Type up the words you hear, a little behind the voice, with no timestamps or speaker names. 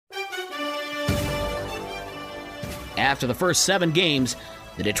After the first 7 games,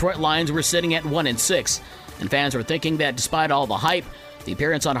 the Detroit Lions were sitting at 1-6, and fans were thinking that despite all the hype, the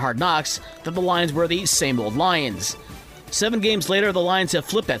appearance on Hard Knocks, that the Lions were the same old Lions. 7 games later, the Lions have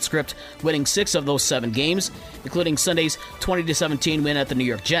flipped that script, winning 6 of those 7 games, including Sunday's 20-17 win at the New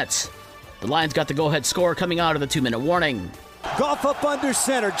York Jets. The Lions got the go-ahead score coming out of the 2-minute warning. Goff up under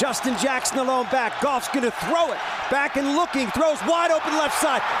center. Justin Jackson alone back. Goff's going to throw it. Back and looking. Throws wide open left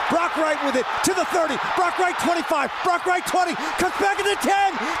side. Brock Wright with it to the 30. Brock Wright 25. Brock Wright 20. Cuts back into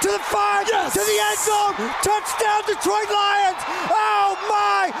 10. To the 5. Yes! To the end zone. Touchdown Detroit Lions. Oh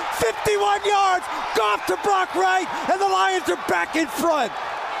my. 51 yards. Goff to Brock Wright. And the Lions are back in front.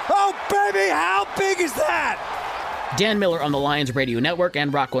 Oh baby, how big is that? Dan Miller on the Lions radio network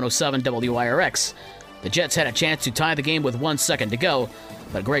and Rock 107 WIRX. The Jets had a chance to tie the game with 1 second to go,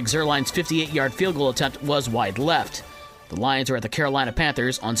 but Greg Zuerlein's 58-yard field goal attempt was wide left. The Lions are at the Carolina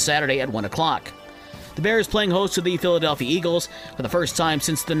Panthers on Saturday at 1 o'clock. The Bears playing host to the Philadelphia Eagles for the first time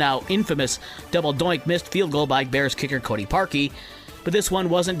since the now infamous double doink missed field goal by Bears kicker Cody Parkey, but this one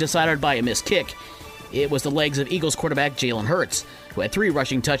wasn't decided by a missed kick. It was the legs of Eagles quarterback Jalen Hurts, who had 3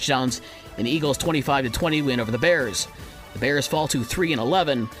 rushing touchdowns in the Eagles' 25-20 win over the Bears. The Bears fall to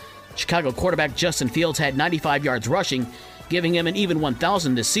 3-11. Chicago quarterback Justin Fields had 95 yards rushing, giving him an even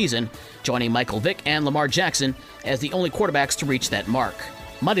 1,000 this season, joining Michael Vick and Lamar Jackson as the only quarterbacks to reach that mark.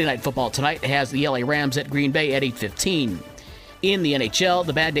 Monday Night Football tonight has the LA Rams at Green Bay at 8:15. In the NHL,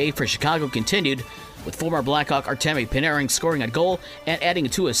 the bad day for Chicago continued, with former Blackhawk Artemi Panarin scoring a goal and adding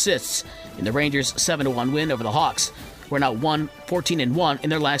 2 assists in the Rangers' 7-1 win over the Hawks, who are now 14-1 in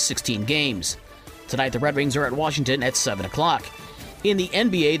their last 16 games. Tonight, the Red Wings are at Washington at 7 o'clock. In the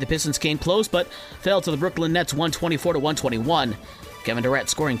NBA, the Pistons came close but fell to the Brooklyn Nets 124-121. Kevin Durant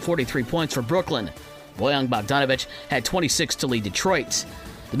scoring 43 points for Brooklyn. Bojan Bogdanovic had 26 to lead Detroit.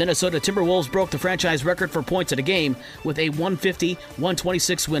 The Minnesota Timberwolves broke the franchise record for points in a game with a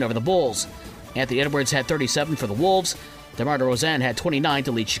 150-126 win over the Bulls. Anthony Edwards had 37 for the Wolves. DeMar DeRozan had 29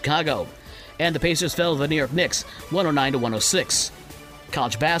 to lead Chicago. And the Pacers fell to the New York Knicks 109-106.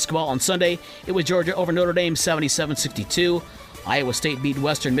 College basketball on Sunday, it was Georgia over Notre Dame 77-62. Iowa State beat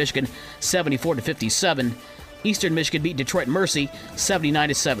Western Michigan 74-57. Eastern Michigan beat Detroit Mercy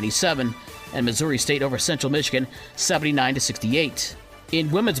 79-77. And Missouri State over Central Michigan 79-68. In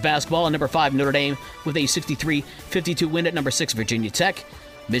women's basketball, number 5 Notre Dame with a 63-52 win at number 6 Virginia Tech.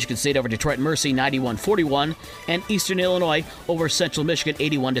 Michigan State over Detroit Mercy 91-41. And Eastern Illinois over Central Michigan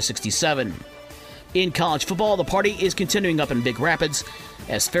 81-67. In college football, the party is continuing up in Big Rapids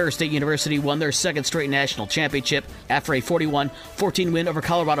as Ferris State University won their 2nd straight national championship after a 41-14 win over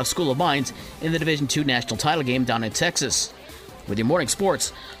Colorado School of Mines in the Division II national title game down in Texas. With your morning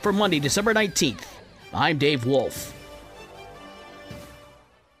sports for Monday, December 19th, I'm Dave Wolf.